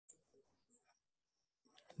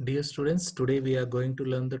Dear students, today we are going to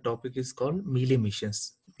learn the topic is called Mealy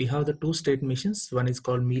machines. We have the two state machines. One is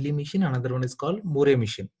called Mealy machine, another one is called Mori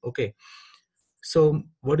machine. Okay. So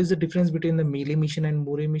what is the difference between the Mealy machine and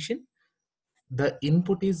Mori machine? The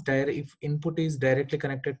input is direct. If input is directly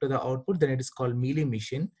connected to the output, then it is called Mealy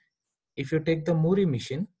machine. If you take the Mori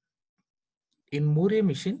machine, in Mori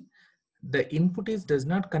machine, the input is does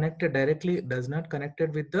not connected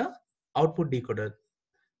with the output decoder.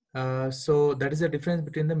 So that is the difference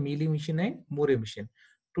between the Mealy machine and Mori machine.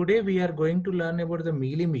 Today we are going to learn about the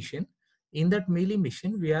Mealy machine. In that Mealy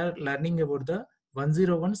machine, we are learning about the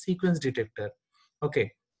 101 sequence detector.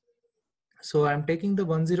 Okay. So I'm taking the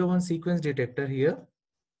 101 sequence detector here.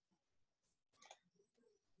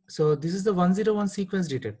 So this is the 101 sequence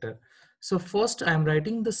detector. So first I'm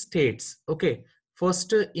writing the states. Okay.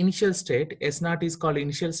 First initial state, S0 is called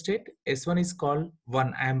initial state, S1 is called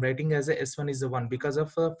 1. I am writing as a S1 is the 1 because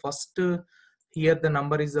of first here the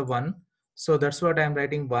number is the 1. So that's what I am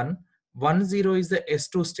writing 1. 10 is the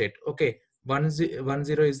S2 state. Okay. 10 is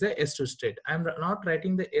the S2 state. I am not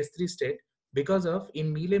writing the S3 state because of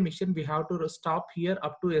in Mealy machine we have to stop here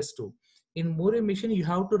up to S2. In Mori machine you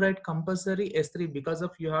have to write compulsory S3 because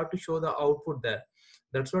of you have to show the output there.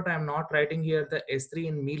 That's what I'm not writing here the S3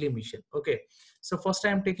 in Mealy machine. Okay, so first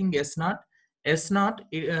I'm taking S0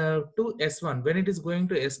 to S1. When it is going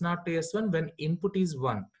to S0 to S1, when input is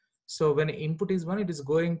 1. So when input is 1, it is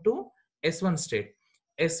going to S1 state.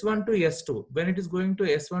 S1 to S2. When it is going to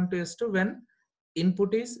S1 to S2, when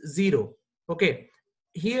input is 0. Okay,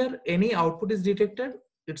 here any output is detected,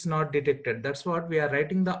 it's not detected. That's what we are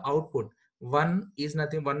writing the output. 1 is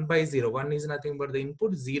nothing, 1 by 0. 1 is nothing but the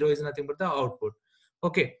input, 0 is nothing but the output.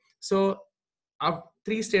 Okay, so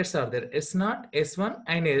three states are there, S0, S1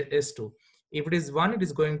 and S2. If it is 1, it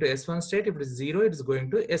is going to S1 state. If it is 0, it is going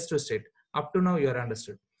to S2 state. Up to now you are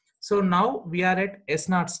understood. So now we are at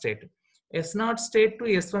S0 state. S0 state to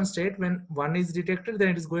S1 state, when 1 is detected, then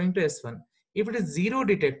it is going to S1. If it is 0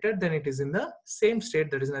 detected, then it is in the same state,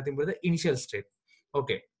 that is nothing but the initial state.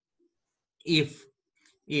 Okay, if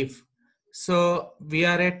so we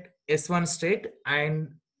are at S1 state,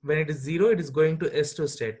 and when it is 0, it is going to S2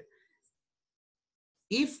 state.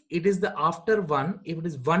 If it is the after 1, if it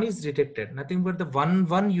is 1 is detected, nothing but the 1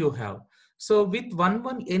 1 you have. So with 1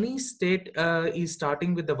 1 any state is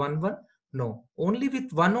starting with the 1 1? No, only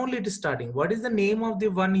with 1 only it is starting. What is the name of the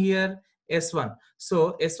 1 here? S1.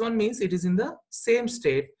 So S1 means it is in the same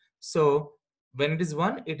state. So when it is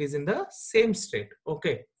 1, it is in the same state.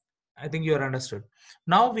 Okay, I think you are understood.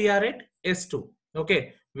 Now we are at S2.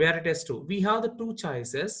 Okay, we are at S2. We have the two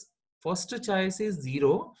choices. First choice is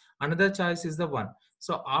 0, another choice is the 1.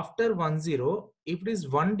 So after 1 0, if it is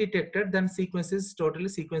 1 detected, then sequence is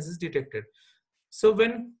detected. So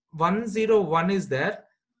when 1 0 1 is there,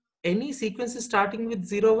 any sequence is starting with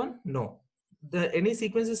 0 1? No. Any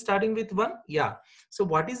sequence is starting with 1? Yeah. So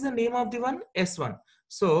what is the name of the one? S1.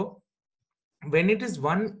 So when it is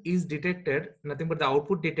 1 is detected, nothing but the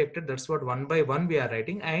output detected, that's what 1 by 1 we are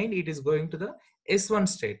writing, and it is going to the S1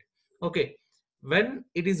 state. Okay, when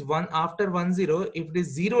it is 1 after 1 0, if it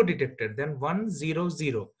is 0 detected, then 1 0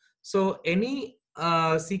 0. So any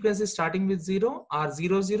sequence is starting with 0 or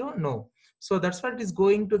 0 0? No. So that's what is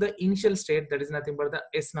going to the initial state, that is nothing but the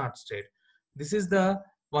S0 state. This is the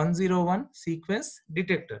 101 sequence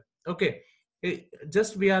detector. Okay,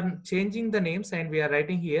 just we are changing the names and we are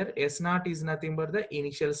writing here S0 is nothing but the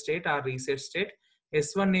initial state or reset state.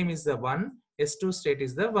 S1 name is the 1, S2 state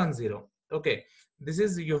is the 1 0. Okay, this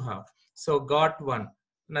is you have. So got 1,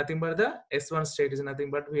 nothing but the S1 state is nothing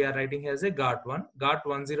but we are writing as a got 1, got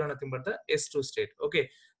 1 0, nothing but the S2 state. Okay,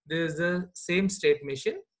 this is the same state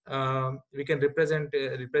machine. We can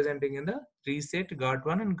representing in the reset got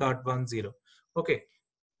 1 and got 1 0. Okay,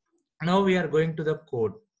 now we are going to the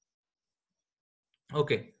code.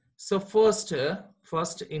 Okay, so first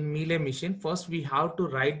in Mealy machine, first we have to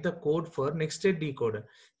write the code for next state decoder.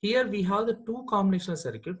 Here we have the two combinational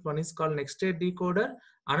circuit. One is called next state decoder.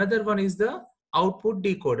 Another one is the output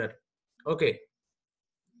decoder. Okay,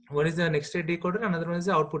 one is the next state decoder. Another one is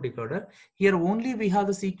the output decoder. Here only we have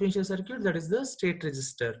the sequential circuit, that is the state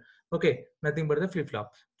register. Okay, nothing but the flip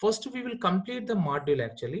flop. First we will complete the module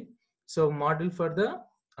actually. So module for the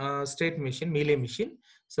state machine, Mealy machine.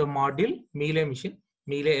 So module Mealy machine,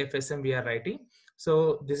 Mealy FSM we are writing.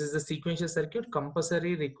 So this is the sequential circuit,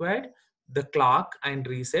 compulsory required the clock and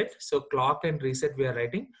reset. So clock and reset we are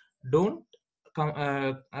writing. Don't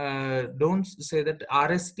say that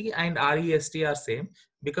RST and REST are same,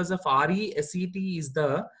 because of RESET is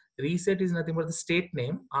the reset is nothing but the state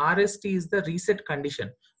name. RST is the reset condition.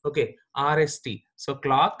 Okay, RST. So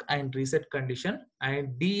clock and reset condition,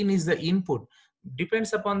 and D in is the input.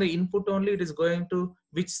 depends upon the input only, it is going to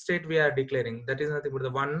which state we are declaring. That is nothing but the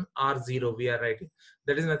 1 or 0 we are writing.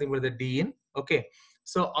 That is nothing but the D in. Okay,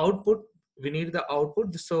 so output, we need the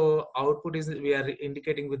output. So output is, we are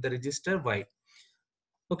indicating with the register Y.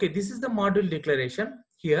 Okay, this is the module declaration.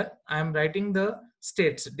 Here I am writing the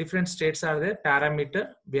states. Different states are there. Parameter,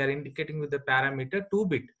 we are indicating with the parameter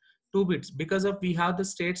 2 bits, because of we have the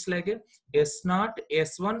states like a S0,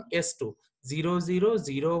 S1, S2, 0, 0,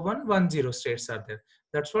 0, 1, 1, 0 states are there.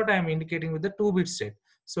 That's what I am indicating with the 2-bit state.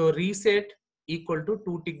 So reset equal to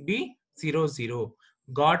 2 tick B 0, 0.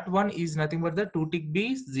 Got 1 is nothing but the 2 tick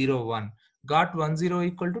B 0, 1. Got 1, 0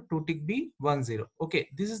 equal to 2 tick B 1, 0. Okay,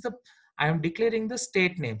 this is the, I am declaring the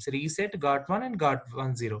state names reset, got 1 and got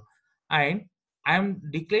 1, 0, and I am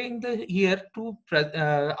declaring the here to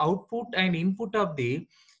output and input of the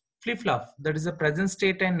flip-flop, that is the present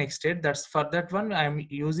state and next state. That's for that one I am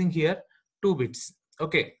using here 2 bits.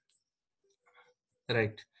 Okay,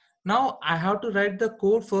 right. Now I have to write the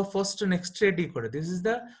code for first next state decoder. This is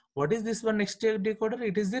the, what is this one next state decoder?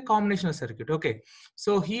 It is the combinational circuit. Okay,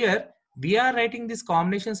 so here we are writing this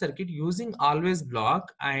combination circuit using always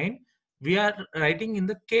block, and we are writing in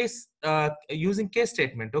the case using case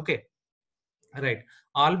statement. Okay, right.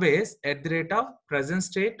 Always at the rate of present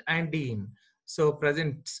state and D in. So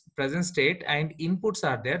present state and inputs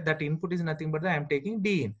are there. That input is nothing but I am taking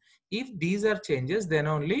D in. If these are changes, then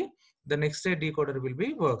only the next state decoder will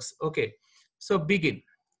be works. Okay, so begin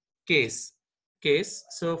case.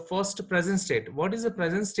 So first present state. What is the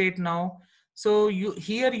present state now? So you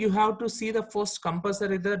here you have to see the first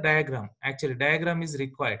compulsory the diagram. Actually diagram is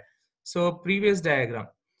required. So previous diagram.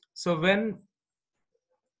 So when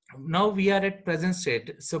now we are at present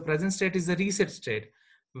state. So present state is the reset state.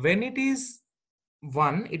 When it is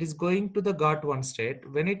 1, it is going to the got 1 state.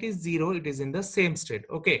 When it is 0, it is in the same state.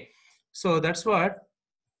 Okay, so that's what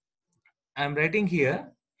I'm writing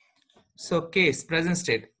here. So case present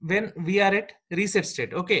state, when we are at reset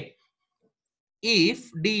state. Okay,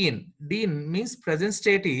 if D in means present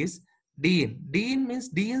state is D in means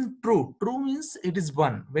D in true. True means it is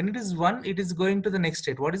 1. When it is 1, it is going to the next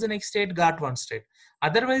state. What is the next state? Got 1 state.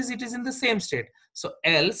 Otherwise, it is in the same state. So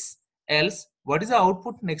else, what is the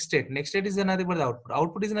output? Next state. Next state is nothing but the output.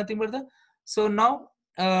 Output is nothing but the, so now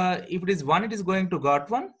if it is 1, it is going to got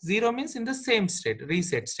 1. 0 means in the same state,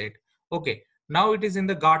 reset state. Okay, now it is in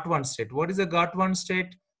the got 1 state. What is the got 1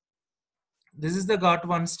 state? This is the got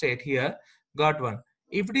 1 state here, got 1.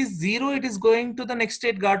 If it is 0, it is going to the next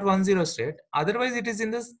state, got 1, 0 state. Otherwise, it is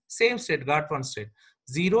in the same state, got 1 state.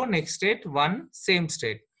 0, next state, 1, same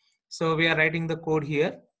state. So we are writing the code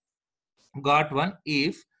here. Got 1,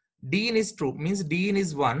 if D in is true, means D in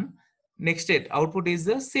is 1, next state, output is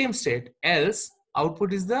the same state. Else,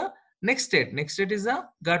 output is the next state. Next state is the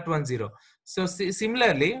got 1, 0. So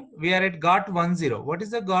similarly, we are at got 1, 0. What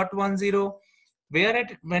is the got 1, 0? We are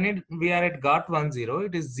at, we are at got 1, 0,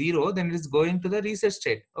 it is 0, then it is going to the reset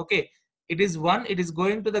state. Okay, it is 1, it is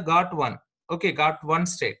going to the got 1. Okay, got 1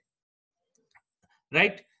 state,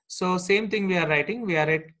 right? So same thing we are writing, we are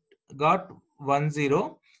at got 1,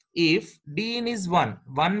 0. If D in is 1,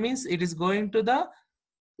 1 means it is going to the,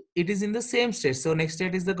 it is in the same state. So next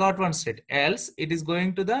state is the got 1 state. Else it is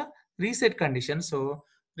going to the reset condition. So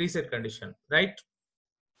reset condition, right?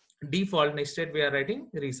 Default next state we are writing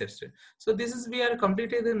reset state. So this is, we are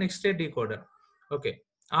completed the next state decoder. Okay,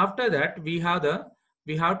 after that we have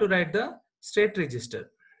to write the state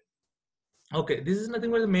register. Okay, this is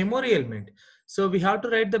nothing but the memory element. So we have to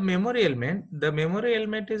write the memory element. The memory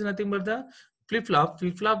element is nothing but the flip-flop.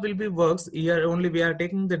 Flip-flop will be works here only, we are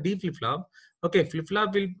taking the D flip-flop. Okay,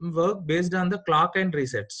 flip-flop will work based on the clock and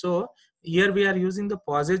reset. So here we are using the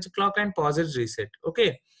posage clock and posage reset.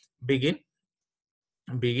 Okay, begin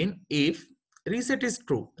if reset is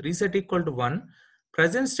true, reset equal to 1,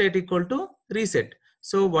 present state equal to reset.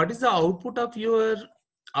 So what is the output of your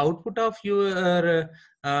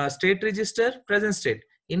state register? Present state.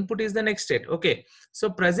 Input is the next state. Okay, so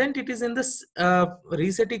present, it is in this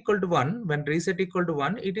reset equal to 1. When reset equal to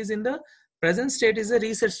 1, it is in the present state is a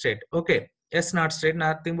reset state. Okay, S not state,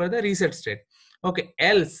 nothing but the reset state. Okay,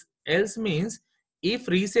 else means if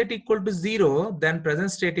reset equal to 0, then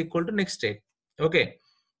present state equal to next state. Okay,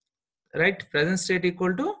 right, present state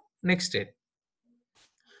equal to next state.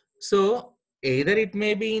 So either it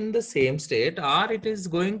may be in the same state or it is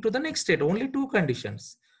going to the next state. Only two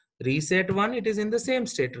conditions. Reset 1, it is in the same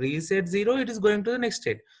state. Reset 0, it is going to the next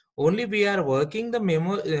state. Only we are working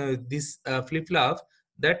the flip-flop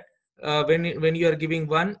that when you are giving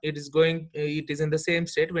 1, it is in the same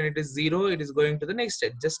state. When it is 0, it is going to the next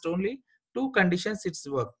state. Just only two conditions it's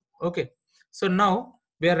work. Okay, so now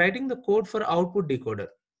we are writing the code for output decoder.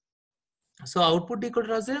 So output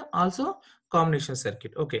decoder is also combination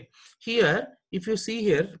circuit. Okay, here if you see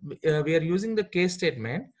here, we are using the case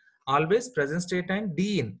statement, always present state and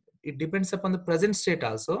d in. It depends upon the present state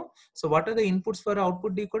also. So what are the inputs for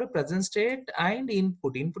output decoder? Present state and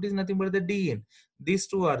input. Input is nothing but the d in. These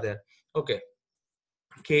two are there. Okay,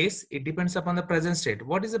 case, it depends upon the present state.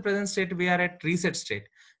 What is the present state? We are at reset state.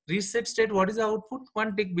 Reset state, what is the output?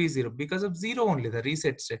 1 tick b0, because of 0 only, the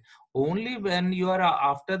reset state. Only when you are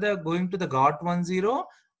after the going to the got 1 0,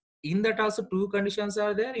 in that also two conditions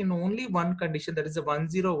are there. In only one condition, that is the 1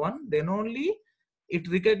 0 1, then only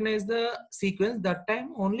it recognize the sequence. That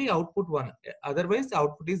time only output 1, otherwise the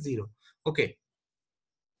output is 0. Okay,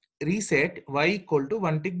 reset y equal to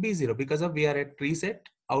 1 tick b0, because of we are at reset,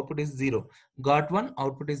 output is 0. Got 1,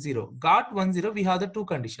 output is 0. Got 1 0, we have the two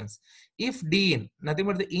conditions. If d in, nothing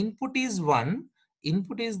but the input is 1,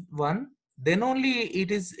 input is 1, then only it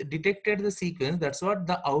is detected the sequence. That's what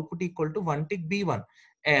the output equal to 1 tick b1,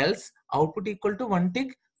 else output equal to 1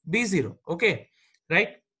 tick b0. Okay,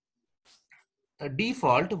 right?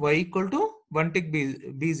 Default y equal to 1 tick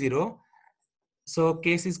b0. So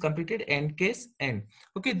case is completed, end case, end.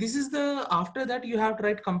 Okay, this is the, after that you have to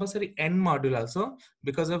write compulsory end module also,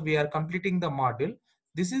 because of we are completing the module.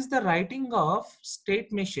 This is the writing of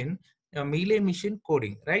state machine, Mealy machine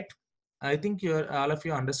coding, right? I think all of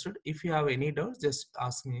you understood. If you have any doubts, just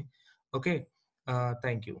ask me. Okay,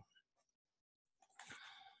 thank you.